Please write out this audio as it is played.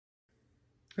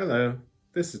Hello,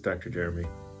 this is Dr. Jeremy.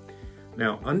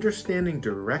 Now, understanding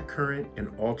direct current and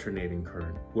alternating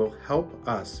current will help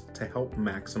us to help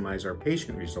maximize our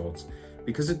patient results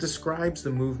because it describes the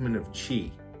movement of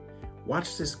qi.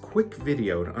 Watch this quick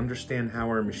video to understand how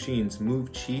our machines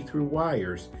move qi through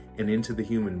wires and into the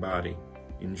human body.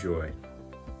 Enjoy.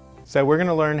 So we're going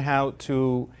to learn how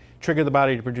to trigger the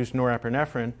body to produce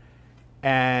norepinephrine,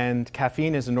 and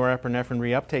caffeine is a norepinephrine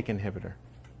reuptake inhibitor.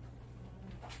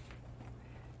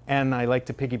 And I like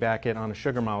to piggyback it on a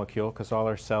sugar molecule because all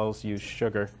our cells use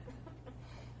sugar.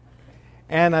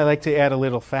 And I like to add a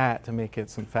little fat to make it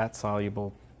some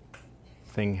fat-soluble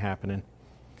thing happening.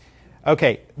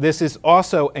 Okay, this is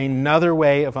also another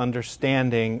way of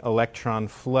understanding electron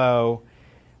flow.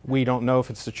 We don't know if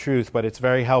it's the truth, but it's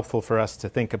very helpful for us to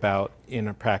think about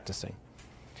in practicing.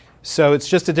 So it's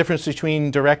just a difference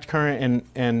between direct current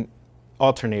and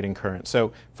alternating current.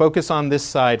 So focus on this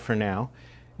side for now.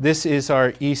 This is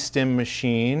our e-stim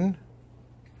machine.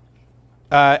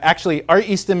 Actually, our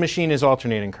e-stim machine is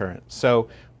alternating current.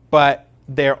 But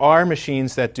there are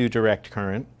machines that do direct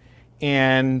current.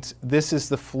 And this is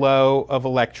the flow of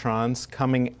electrons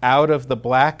coming out of the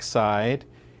black side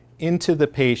into the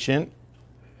patient,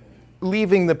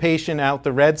 leaving the patient out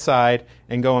the red side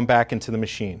and going back into the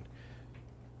machine.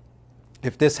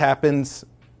 If this happens,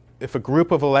 if a group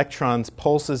of electrons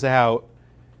pulses out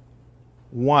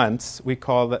once, we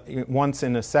call that once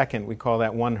in a second, we call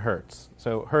that 1 hertz.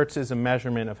 So hertz is a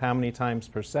measurement of how many times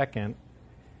per second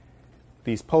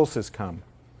these pulses come.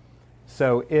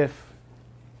 So if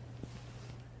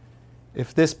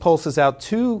this pulses out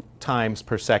 2 times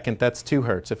per second, that's 2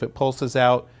 hertz. If it pulses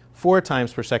out 4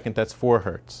 times per second, that's 4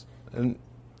 hertz. And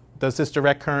does this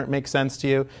direct current make sense to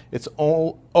you? It's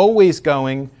always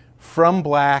going from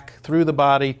black through the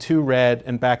body to red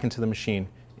and back into the machine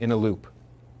in a loop.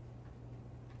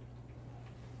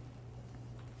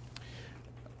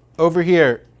 Over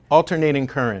here, alternating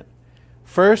current.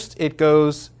 First, it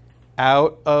goes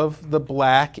out of the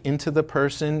black into the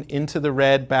person, into the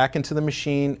red, back into the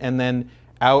machine, and then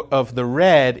out of the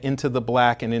red into the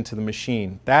black and into the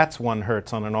machine. That's 1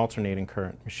 hertz on an alternating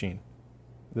current machine.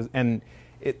 And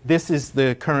this is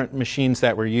the current machines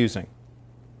that we're using,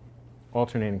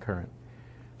 alternating current.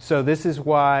 So this is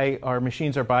why our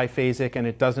machines are biphasic, and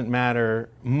it doesn't matter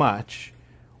much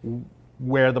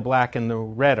where the black and the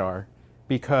red are,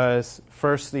 because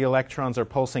first the electrons are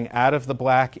pulsing out of the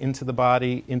black into the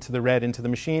body, into the red, into the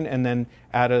machine, and then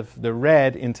out of the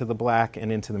red into the black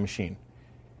and into the machine.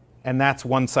 And that's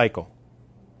 1 cycle.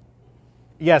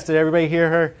 Yes, did everybody hear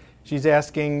her? She's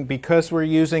asking, because we're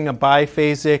using a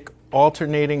biphasic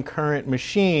alternating current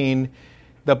machine,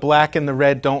 the black and the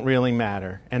red don't really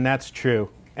matter. And that's true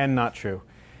and not true.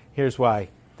 Here's why.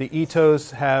 The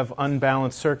ETOs have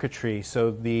unbalanced circuitry,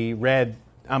 so the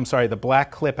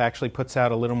black clip actually puts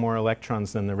out a little more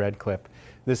electrons than the red clip.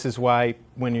 This is why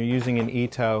when you're using an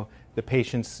ETO, the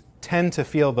patients tend to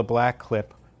feel the black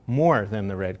clip more than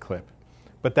the red clip.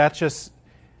 But that's just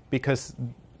because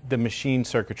the machine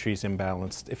circuitry is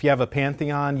imbalanced. If you have a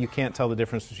Pantheon, you can't tell the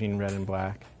difference between red and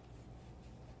black.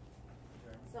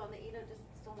 So the ETO does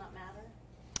still not matter?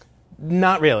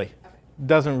 Not really. Okay.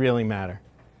 Doesn't really matter.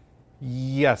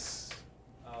 Yes?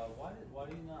 Why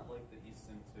do you not like the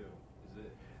e-stim 2? Is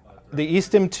it The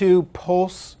e-stim 2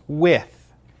 pulse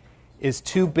width is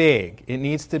too big. It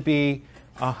needs to be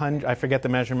 100, I forget the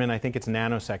measurement, I think it's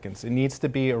nanoseconds. It needs to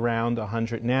be around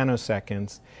 100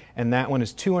 nanoseconds, and that one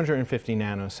is 250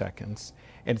 nanoseconds.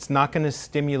 And it's not going to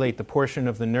stimulate the portion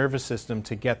of the nervous system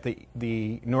to get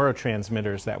the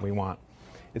neurotransmitters that we want.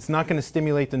 It's not going to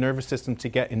stimulate the nervous system to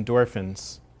get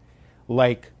endorphins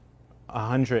like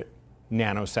 100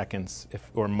 nanoseconds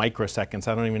or microseconds.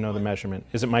 I don't even know the measurement.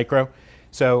 Is it micro?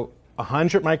 So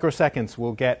 100 microseconds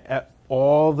will get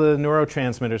all the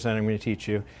neurotransmitters that I'm going to teach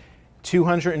you.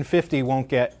 250 won't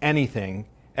get anything,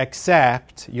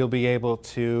 except you'll be able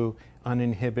to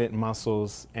uninhibit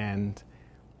muscles and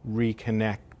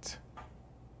reconnect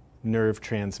nerve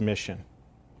transmission.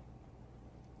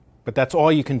 But that's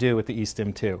all you can do with the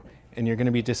e-stim 2, and you're going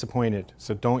to be disappointed.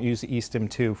 So don't use the e-stim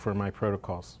 2 for my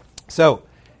protocols. So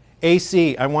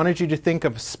AC, I wanted you to think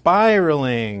of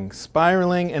spiraling,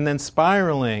 and then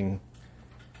spiraling.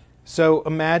 So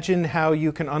imagine how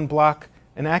you can unblock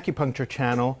an acupuncture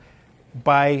channel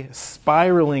by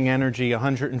spiraling energy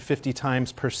 150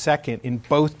 times per second in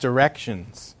both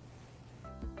directions.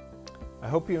 I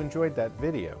hope you enjoyed that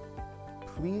video.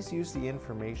 Please use the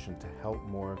information to help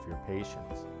more of your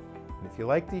patients. And if you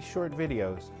like these short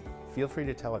videos, feel free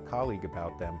to tell a colleague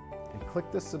about them and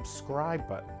click the subscribe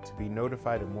button to be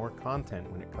notified of more content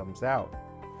when it comes out.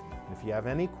 And if you have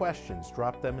any questions,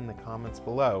 drop them in the comments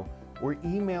below or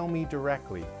email me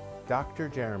directly, Dr.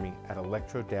 Jeremy at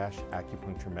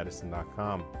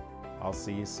electro-acupuncturemedicine.com. I'll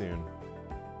see you soon.